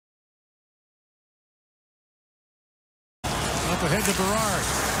Up ahead to Berard.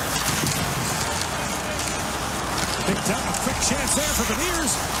 Picked up a quick chance there for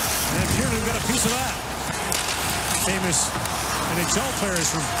Beniers. And Kiernan got a piece of that. Famous NHL players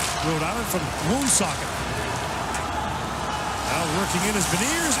from Rhode Island from Woonsocket. Now working in as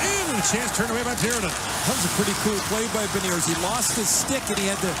Beniers, and a chance turned away by Kiernan. That was a pretty cool play by Beniers. He lost his stick and he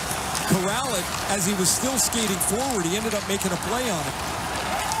had to corral it as he was still skating forward. He ended up making a play on it.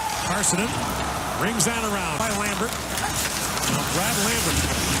 Carsonen rings that around by Lambert. Now Brad Lambert.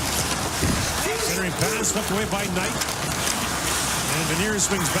 Centering pass swept away by Knight. And Beniers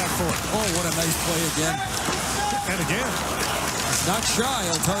swings back for it. Oh, what a nice play again. And again. He's not shy,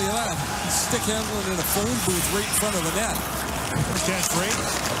 I'll tell you that. He's stick handling in a phone booth right in front of the net. First catch for 8.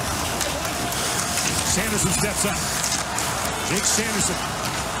 Sanderson steps up. Jake Sanderson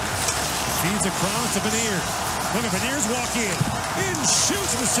feeds across to Beniers. Look at Beniers walk in. In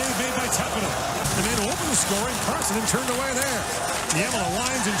shoots the save made by Tepino. And then open the scoring. Carsonen turned away there. Niemela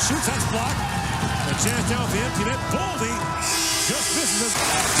winds and shoots. That's blocked. A chance down with the empty net. Boldy just misses it.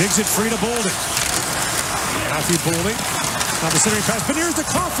 Digs it free to Boldy. Matthew Boldy. Now the centering pass. Beniers to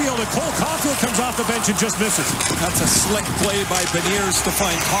Caulfield. And Cole Caulfield comes off the bench and just misses. That's a slick play by Beniers to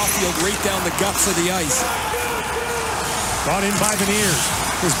find Caulfield right down the guts of the ice. Brought in by Beniers.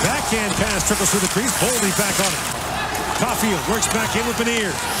 His backhand pass trickles through the crease. Boldy back on it. Caulfield works back in with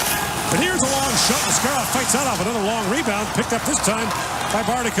Beniers. Beniers a long shot. Mascara fights out off another long rebound. Picked up this time by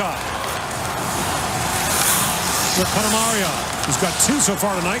Bardakov. With Panamario, who's got 2 so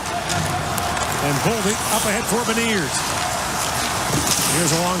far tonight. And Boldy up ahead for Beniers.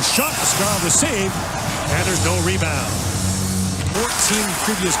 Here's a long shot. Mascara the save. And there's no rebound. 14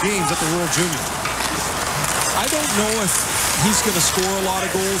 previous games at the World Junior. I don't know if he's going to score a lot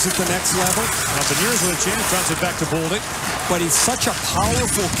of goals at the next level. Now Beniers with a chance, drops it back to Boldy. But he's such a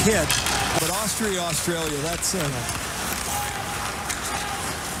powerful kid. But Australia, that's...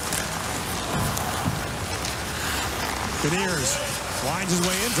 Beniers winds his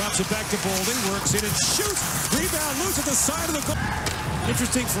way in, drops it back to Boldy, works in and shoots. Rebound, loose at the side of the goal.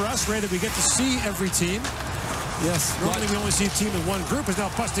 Interesting for us, Ray, that we get to see every team. Yes. Normally we only see a team in one group. Is now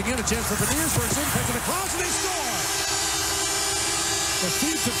busting in. A chance for Beniers for his impact and across, and they score. The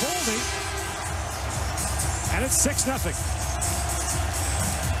feed to Boldy. And it's 6-0.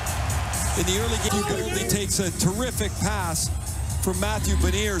 In the early game, Boldy takes a terrific pass from Matthew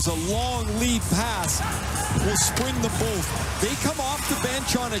Beniers. A long lead pass will spring them both. They come off the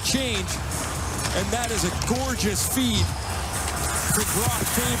bench on a change, and that is a gorgeous feed for Brock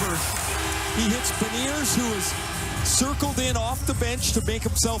Faber. He hits Beniers, who is circled in off the bench to make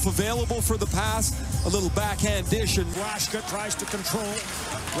himself available for the pass. A little backhand dish, and Rashka tries to control.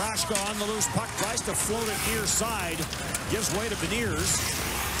 Rashka on the loose puck, tries to float it near side. Gives way to Beniers.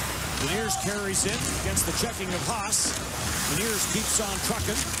 Beniers carries in against the checking of Haas. Beniers keeps on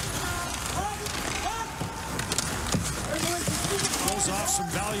trucking. Goes off some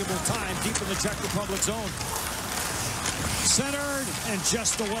valuable time deep in the Czech Republic zone. Centered and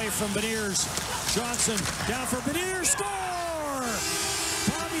just away from Beniers. Johnson down for Beniers. Score!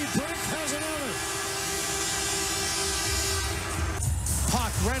 Bobby Brink has another.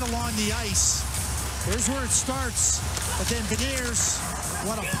 Puck right along the ice. Here's where it starts. But then Beniers,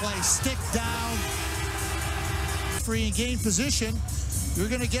 what a play. Stick down. Free and gain position. You're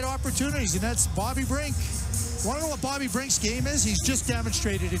going to get opportunities, and that's Bobby Brink. Want to know what Bobby Brink's game is? He's just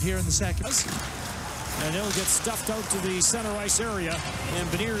demonstrated it here in the second. And he'll get stuffed out to the center ice area, and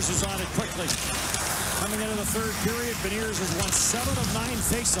Beniers is on it quickly. Coming into the third period, Beniers has won 7 of 9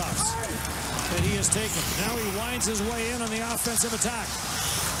 faceoffs that he has taken. Now he winds his way in on the offensive attack.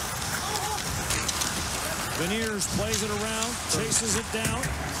 Beniers plays it around, chases it down.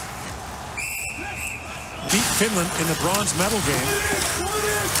 Beat Finland in the bronze medal game.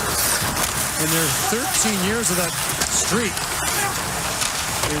 In their 13 years of that streak,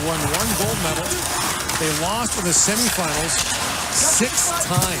 they won 1 gold medal. They lost in the semifinals 6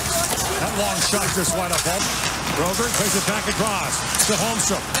 times. That long shot just wide up home. Broberg plays it back across to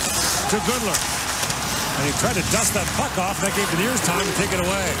Holmstrom, to Goodler. And he tried to dust that puck off. That gave Beniers time to take it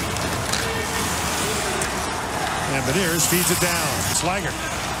away. And Beniers feeds it down. Slager.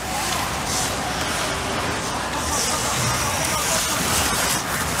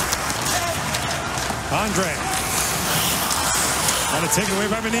 Andre. Trying to take it away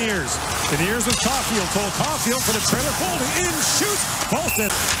by Beniers. Beniers with Caulfield. Cole Caulfield for the trailer. Boldy in, shoots.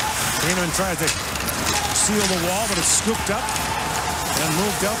 Bolted. Keenan tried to seal the wall, but it's scooped up and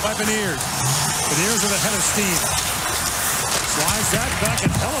moved out by Beniers. Beniers with a head of steam. Slides that back,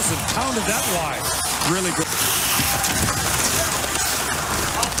 and Ellison pounded that wide. Really good.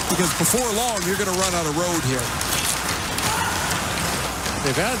 Because before long, you're going to run out of road here.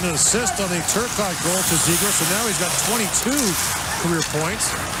 They've added an assist on the Turcotte goal to Ziegler, so now he's got 22 career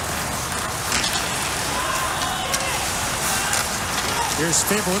points. Here's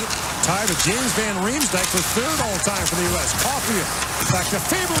Faber tied with James Van Riemsdyk for third all-time for the U.S. Caulfield back to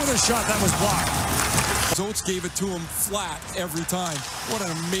Faber with a shot that was blocked. Oates gave it to him flat every time. What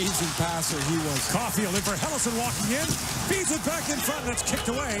an amazing passer he was. Caulfield in for Hellison walking in, feeds it back in front, and that's kicked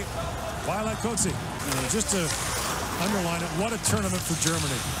away by Latkoczy. Just to underline it, what a tournament for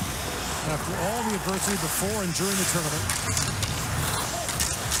Germany. After all the adversity before and during the tournament.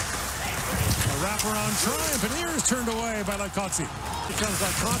 A wraparound try, and Beniers turned away by Latkoczy. Here comes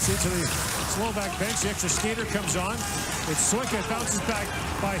Latkoczy to the Slovak bench. The extra skater comes on. It's Swick. It bounces back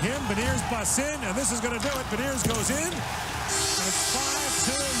by him. Beniers busts in, and this is going to do it. Beniers goes in, and it's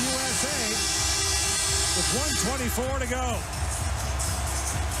 5-2 USA with 1:24 to go.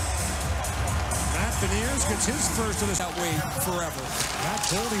 Beniers gets his first of this that way forever. Matt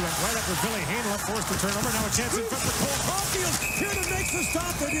Goldie went right up with Billy Hanel, forced the turnover. Now a chance in front for Cole Caulfield. Kiernan makes the stop.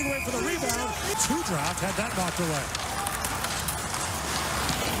 They didn't wait for the rebound. Two draft had that knocked away.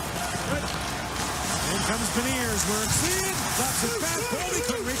 In comes Beniers. Works in. Drops it back. Goldie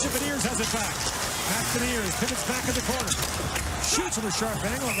couldn't reach it. Beniers has it back. Matt Beniers pivots back in the corner. Shoots from a sharp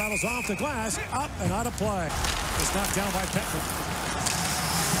angle. It rattles off the glass. Up and out of play. It's knocked down by Petman.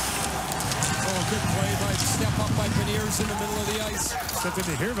 Oh, good play by step up by Beniers in the middle of the ice. Stepped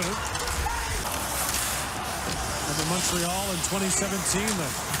into Hirvonen. And in Montreal in 2017, the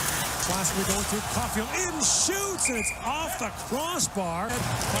class we go through. Caulfield in, shoots, and it's off the crossbar.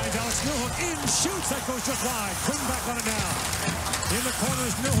 Finds Alex Newhook in, shoots. That goes just wide. Quinn back on it now. In the corner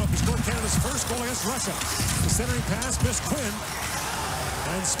is Newhook, who scored Canada's first goal against Russia. The centering pass missed Quinn.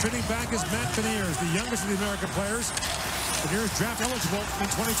 And spinning back is Matt Beniers, the youngest of the American players. Beniers draft eligible in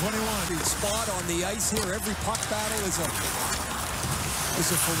 2021. Spot on the ice here. Every puck battle is a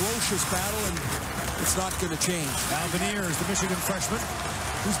ferocious battle, and it's not going to change. Now Beniers, the Michigan freshman,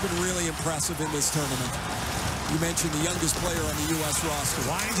 who's been really impressive in this tournament. You mentioned the youngest player on the U.S. roster.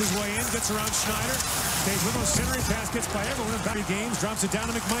 Winds his way in, gets around Schneider. Stays with him, centering pass, gets by everyone in back games, drops it down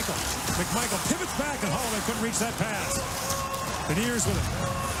to McMichael. McMichael pivots back, and Holloway couldn't reach that pass. Beniers with it.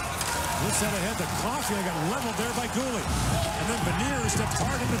 Looks out ahead to Caulfield, got leveled there by Gooley. And then Beniers stepped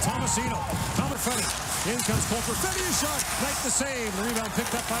hard into Tomasino. Thomas Fetty. In comes Colfer. Fetty a shot. Right the save. The rebound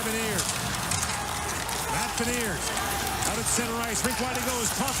picked up by Beniers. Matt Beniers. Out at center ice. Rink wide he goes.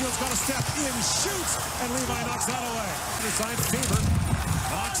 Caulfield's got a step in. Shoots. And Levi knocks that away. Inside Faber.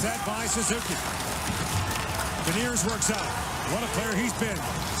 Knocks that by Suzuki. Beniers works out. What a player he's been.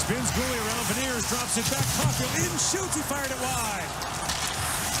 Spins Gooley around. Beniers drops it back. Caulfield in. Shoots. He fired it wide.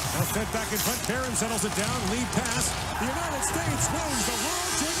 Now fed back in front. Barron settles it down. Lead pass. The United States wins the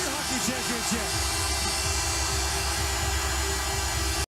World Junior Hockey Championship.